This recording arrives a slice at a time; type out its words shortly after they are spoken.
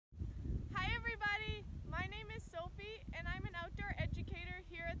educator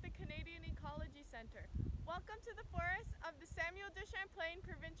here at the Canadian Ecology Centre. Welcome to the forests of the Samuel de Champlain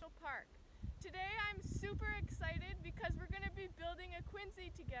Provincial Park. Today I'm super excited because we're going to be building a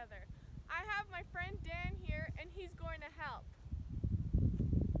Quinzhee together. I have my friend Dan here and he's going to help.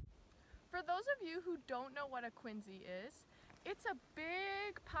 For those of you who don't know what a Quinzhee is, it's a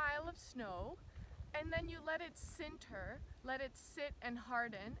big pile of snow and then you let it sinter, let it sit and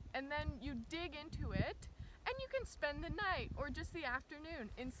harden, and then you dig into it and you can spend the night or just the afternoon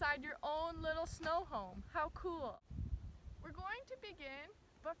inside your own little snow home. How cool! We're going to begin,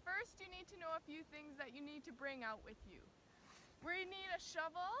 but first you need to know a few things that you need to bring out with you. We need a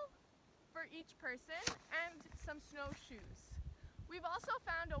shovel for each person and some snowshoes. We've also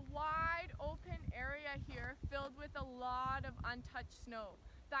found a wide open area here filled with a lot of untouched snow.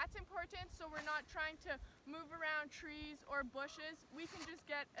 That's important so we're not trying to move around trees or bushes. We can just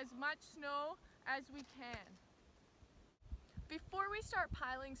get as much snow as we can. Before we start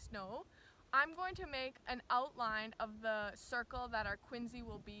piling snow, I'm going to make an outline of the circle that our Quinzhee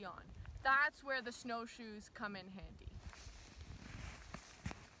will be on. That's where the snowshoes come in handy.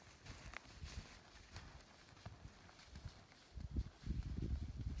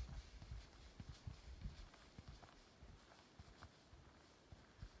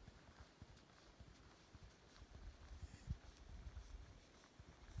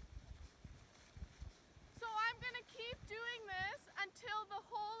 Keep doing this until the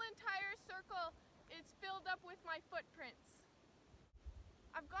whole entire circle is filled up with my footprints.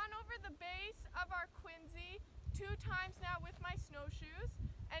 I've gone over the base of our Quinzhee 2 times now with my snowshoes,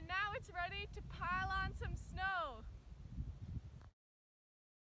 and now it's ready to pile on some snow.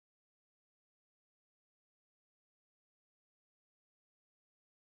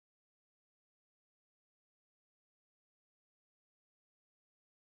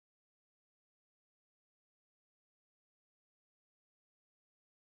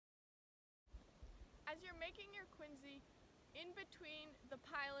 As you're making your Quinzhee, in between the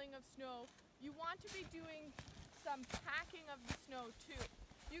piling of snow, you want to be doing some packing of the snow too.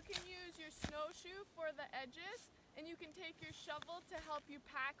 You can use your snowshoe for the edges, and you can take your shovel to help you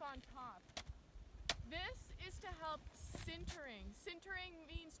pack on top. This is to help sintering. Sintering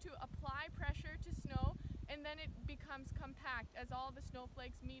means to apply pressure to snow, and then it becomes compact as all the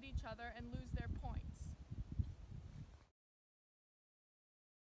snowflakes meet each other and lose their points.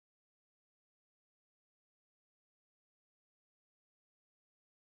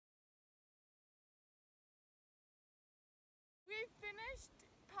 We finished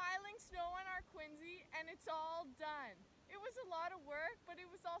piling snow on our Quinzhee and it's all done. It was a lot of work, but it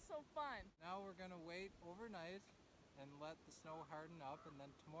was also fun. Now we're going to wait overnight and let the snow harden up, and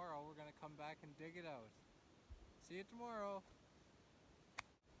then tomorrow we're going to come back and dig it out. See you tomorrow.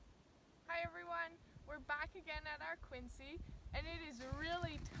 Hi everyone, we're back again at our Quinzhee and it is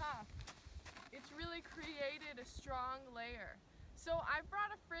really tough. It's really created a strong layer. So I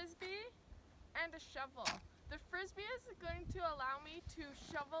brought a frisbee and a shovel. The frisbee is going to allow me to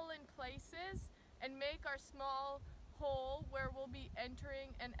shovel in places and make our small hole where we'll be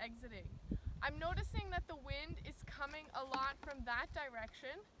entering and exiting. I'm noticing that the wind is coming a lot from that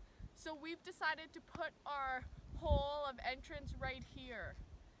direction, so we've decided to put our hole of entrance right here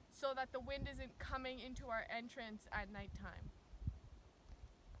so that the wind isn't coming into our entrance at nighttime.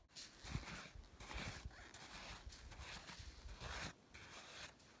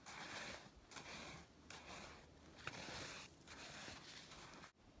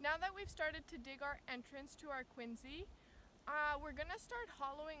 Now that we've started to dig our entrance to our Quinzhee, we're going to start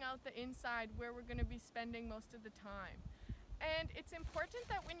hollowing out the inside where we're going to be spending most of the time. And it's important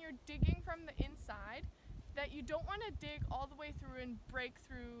that when you're digging from the inside, that you don't want to dig all the way through and break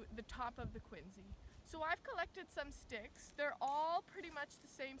through the top of the Quinzhee. So I've collected some sticks. They're all pretty much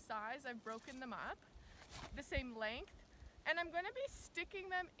the same size. I've broken them up, the same length, and I'm going to be sticking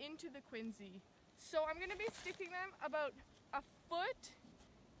them into the Quinzhee. So I'm going to be sticking them about a foot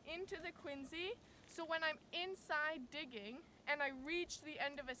into the Quinzhee, so when I'm inside digging and I reach the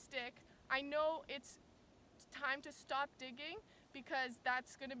end of a stick, I know it's time to stop digging because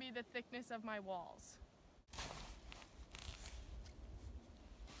that's going to be the thickness of my walls.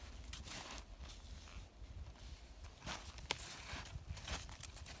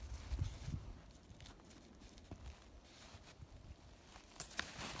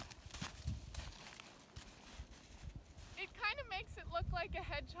 It kind of makes it look like a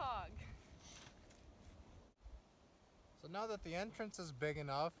hedgehog. So now that the entrance is big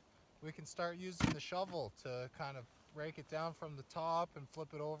enough, we can start using the shovel to kind of rake it down from the top and flip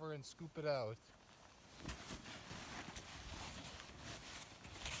it over and scoop it out.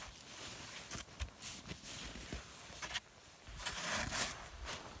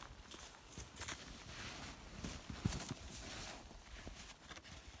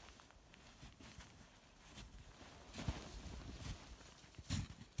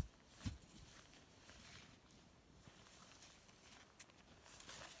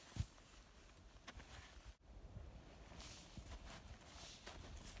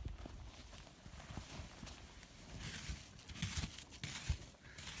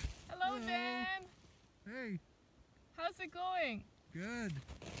 it going? Good.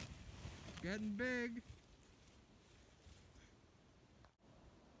 Getting big.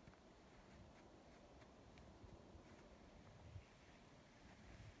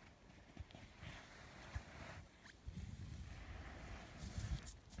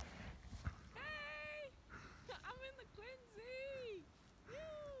 Hey! I'm in the Quinzhee!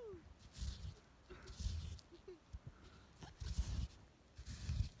 Woo!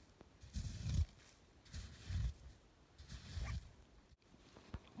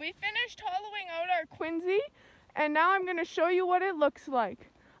 We finished hollowing out our Quinzhee, and now I'm going to show you what it looks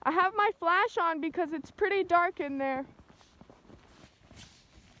like. I have my flash on because it's pretty dark in there.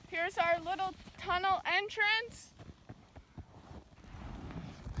 Here's our little tunnel entrance.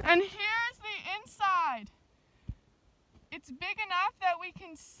 And here's the inside. It's big enough that we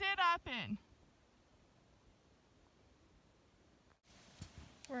can sit up in.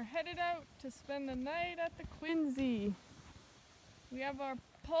 We're headed out to spend the night at the Quinzhee. We have our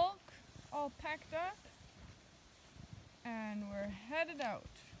pulk all packed up and we're headed out.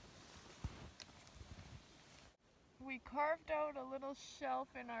 We carved out a little shelf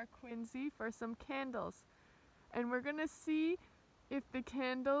in our Quinzhee for some candles, and we're gonna see if the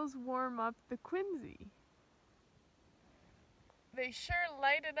candles warm up the Quinzhee. They sure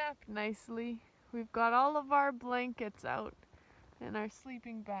light it up nicely. We've got all of our blankets out and our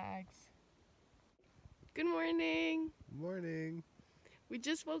sleeping bags. Good morning. Morning. We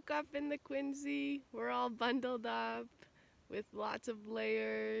just woke up in the Quinzhee. We're all bundled up with lots of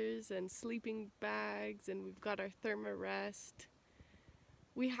layers and sleeping bags, and we've got our thermarest.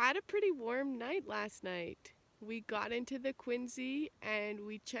 We had a pretty warm night last night. We got into the Quinzhee and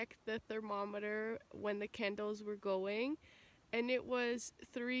we checked the thermometer when the candles were going, and it was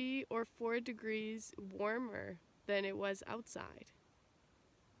 3 or 4 degrees warmer than it was outside.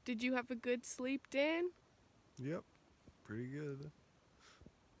 Did you have a good sleep, Dan? Yep, pretty good.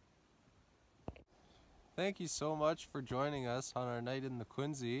 Thank you so much for joining us on our night in the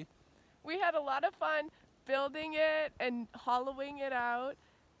Quinzhee. We had a lot of fun building it and hollowing it out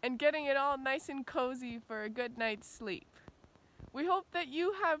and getting it all nice and cozy for a good night's sleep. We hope that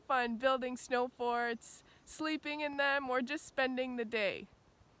you have fun building snow forts, sleeping in them, or just spending the day.